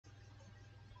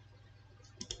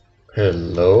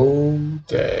Hello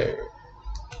there.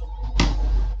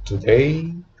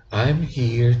 Today I'm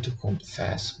here to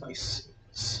confess my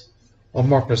sins, or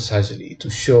more precisely, to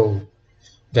show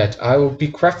that I will be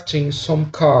crafting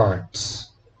some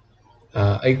cards.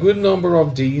 A good number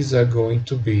of these are going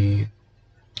to be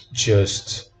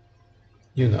just,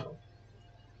 you know,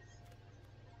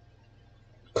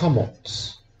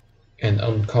 commons and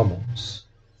uncommons.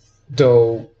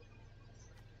 Though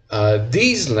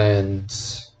these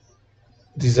lands,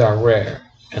 these are rare,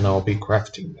 and I'll be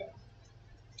crafting them.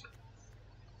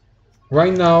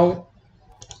 Right now,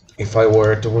 if I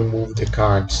were to remove the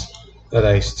cards that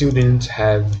I still didn't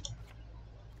have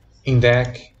in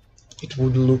deck, it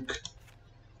would look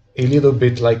a little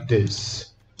bit like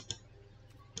this.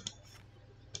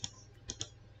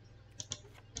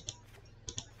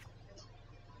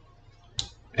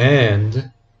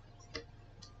 And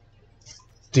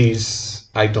these,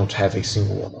 I don't have a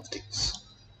single one of these.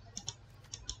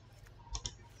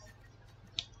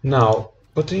 Now,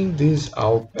 putting these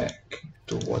out back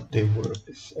to what they were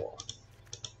before,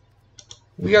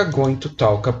 we are going to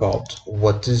talk about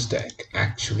what this deck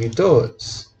actually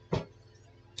does.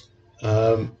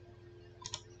 Um,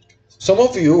 some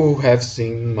of you have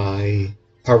seen my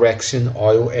Phyrexian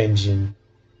oil engine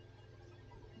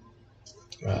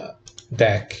uh,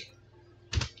 deck.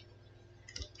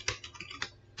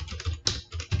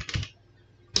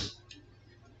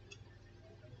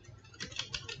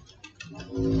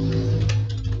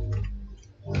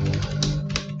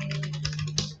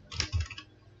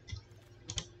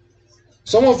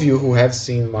 Some of you who have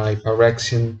seen my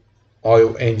Phyrexian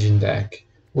oil engine deck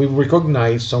will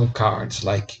recognize some cards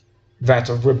like Vat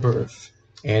of Rebirth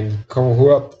and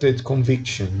Corrupted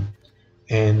Conviction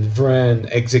and Vran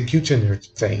Executioner's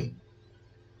Fame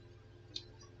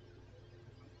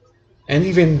and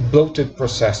even Bloated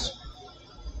Processor.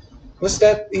 Was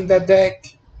that in that deck?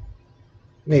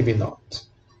 Maybe not.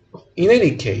 In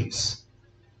any case,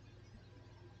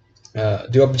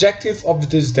 the objective of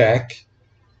this deck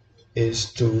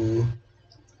is to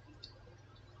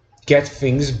get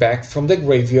things back from the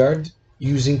graveyard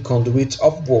using Conduit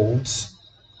of Worlds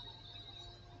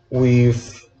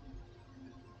with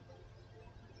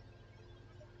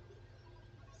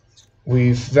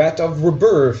that of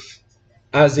Rebirth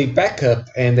as a backup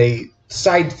and a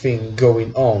side thing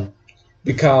going on,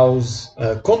 because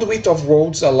Conduit of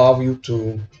Worlds allow you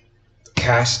to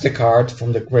cast the card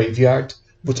from the graveyard,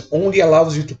 but only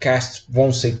allows you to cast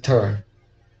once a turn.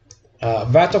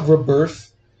 Vat of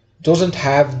Rebirth doesn't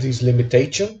have this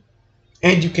limitation,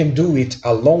 and you can do it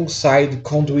alongside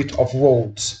Conduit of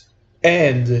Worlds,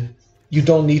 and you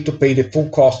don't need to pay the full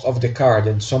cost of the card,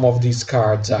 and some of these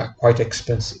cards are quite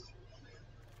expensive.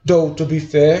 Though, to be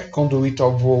fair, Conduit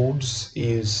of Worlds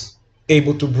is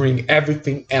able to bring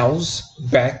everything else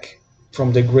back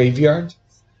from the graveyard,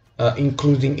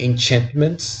 including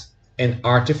enchantments and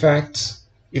artifacts,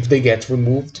 if they get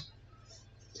removed.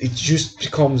 It just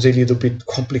becomes a little bit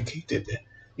complicated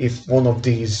if one of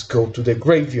these go to the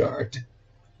graveyard,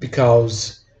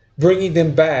 because bringing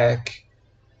them back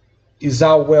is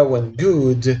all well and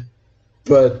good,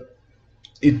 but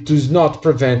it does not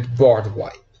prevent board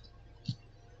wipe.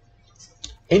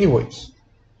 Anyways,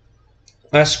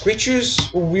 as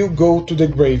creatures will go to the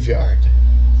graveyard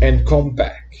and come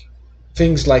back,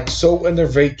 things like Soul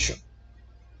Enervation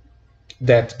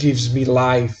that gives me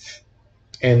life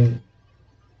and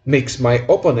makes my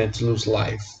opponent lose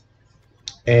life,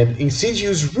 and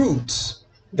Insidious Roots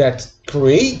that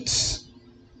creates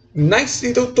nice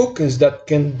little tokens that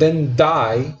can then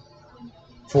die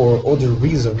for other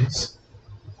reasons,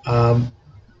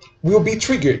 will be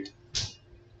triggered.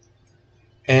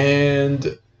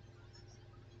 And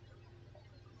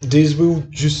this will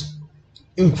just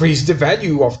increase the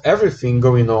value of everything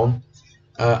going on.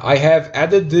 I have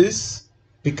added this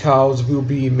because we'll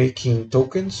be making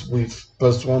tokens with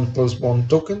 +1/+1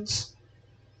 tokens,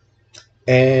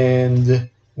 and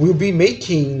we'll be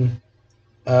making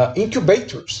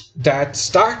incubators that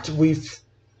start with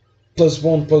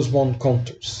 +1/+1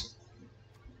 counters.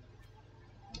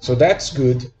 So that's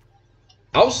good.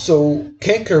 Also,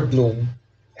 Cankerbloom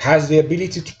has the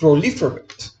ability to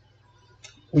proliferate,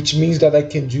 which means that I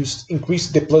can just increase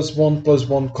the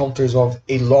 +1/+1 counters of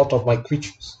a lot of my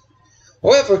creatures.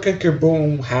 However,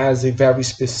 Cankerbloom has a very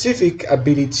specific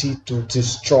ability to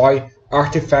destroy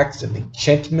artifacts and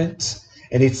enchantments,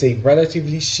 and it's a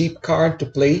relatively cheap card to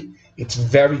play. It's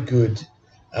very good.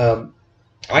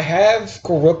 I have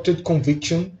Corrupted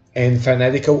Conviction and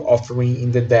Fanatical Offering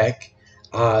in the deck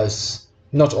as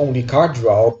not only card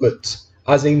draw, but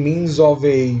as a means of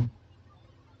a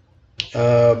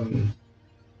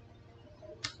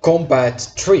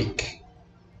combat trick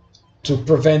to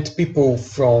prevent people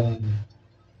from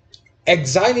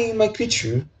exiling my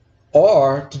creature,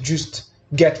 or to just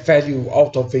get value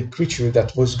out of a creature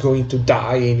that was going to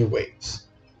die anyways.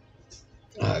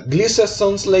 Glissa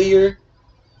Sunslayer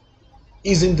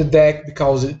is in the deck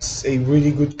because it's a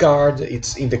really good card,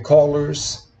 it's in the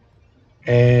colors,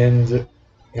 and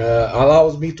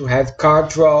allows me to have card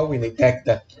draw in a deck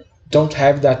that don't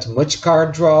have that much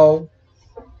card draw.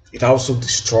 It also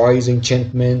destroys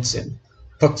enchantments and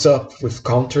fucks up with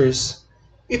counters.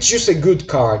 It's just a good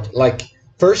card. Like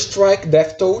First Strike,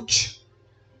 Death Touch,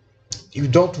 you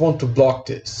don't want to block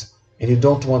this, and you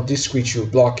don't want this creature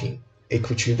blocking a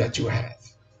creature that you have.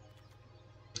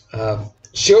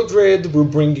 Shieldred will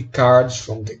bring cards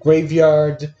from the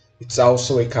graveyard. It's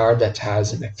also a card that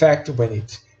has an effect when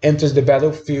it enters the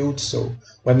battlefield, so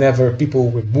whenever people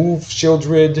remove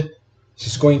Shieldred,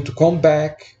 she's going to come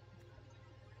back.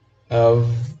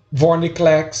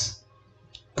 Vorniclex,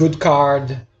 good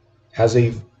card, has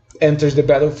a enters the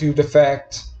battlefield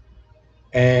effect,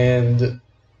 and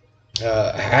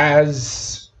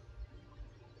has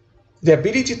the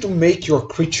ability to make your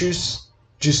creatures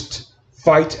just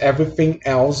fight everything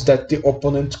else that the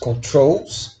opponent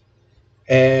controls.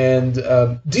 And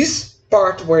this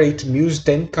part where it mills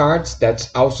 10 cards, that's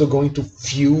also going to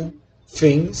fuel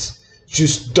things.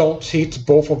 Just don't hit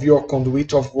both of your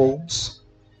Conduit of Roads.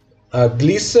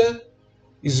 Glissa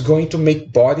is going to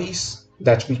make bodies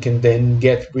that we can then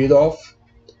get rid of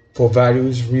for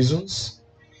various reasons.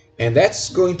 And that's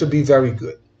going to be very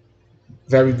good.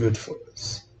 Very good for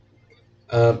us.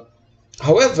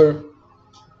 However,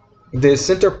 the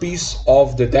centerpiece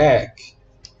of the deck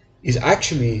is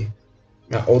actually,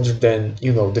 other than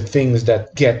the things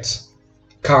that get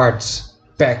cards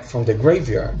back from the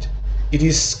graveyard, it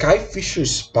is Skyfisher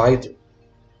Spider.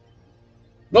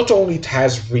 Not only it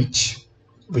has reach,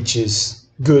 which is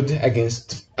good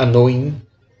against annoying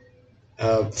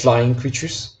flying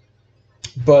creatures,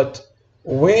 but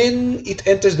when it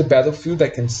enters the battlefield, I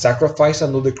can sacrifice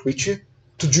another creature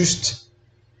to just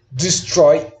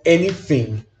destroy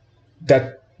anything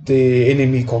that the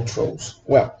enemy controls.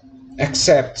 Well,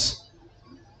 except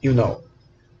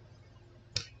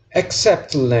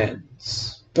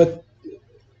lands, but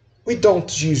we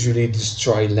don't usually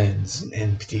destroy lands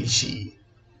in MTG.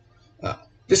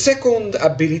 The second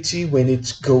ability, when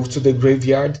it goes to the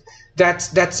graveyard,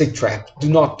 that's a trap. Do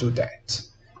not do that.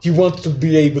 You want to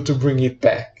be able to bring it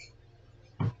back.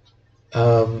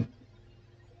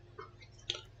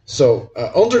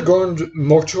 Underground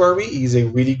Mortuary is a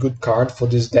really good card for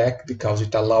this deck because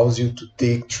it allows you to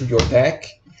dig through your deck,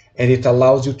 and it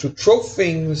allows you to throw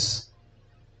things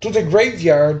to the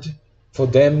graveyard for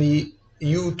them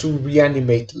you to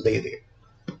reanimate later.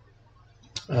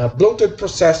 Bloated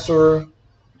Processor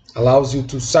allows you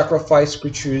to sacrifice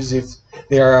creatures if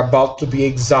they are about to be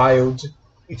exiled.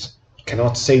 It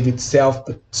cannot save itself,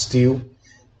 but still.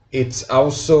 It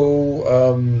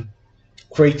also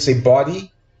creates a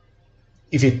body.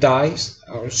 If it dies,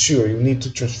 sure, you need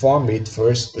to transform it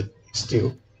first, but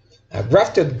still.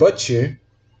 Grafted Butcher,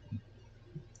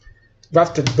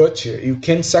 you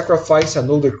can sacrifice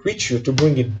another creature to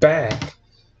bring it back.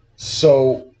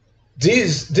 So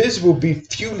this will be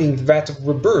fueling Vat of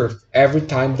Rebirth every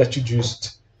time that you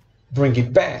just bring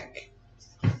it back.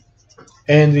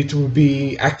 And it will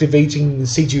be activating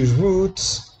Insidious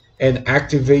Roots and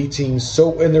activating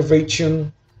Soul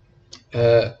Enervation.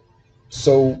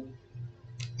 So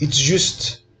it's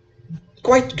just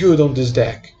quite good on this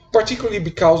deck, particularly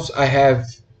because I have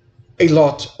a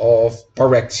lot of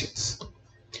Phyrexians.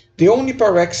 The only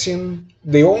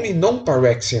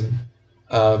non-Phyrexian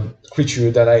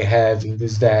creature that I have in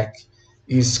this deck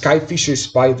is Skyfisher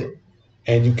Spider,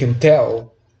 and you can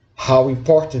tell how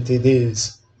important it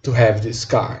is to have this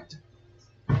card.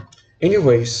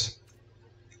 Anyways,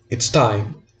 it's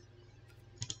time.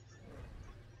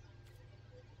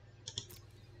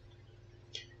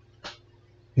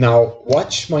 Now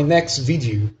watch my next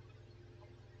video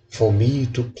for me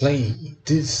to play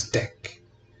this deck,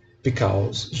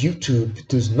 because YouTube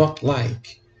does not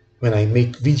like when I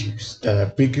make videos that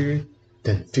are bigger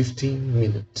than 15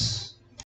 minutes.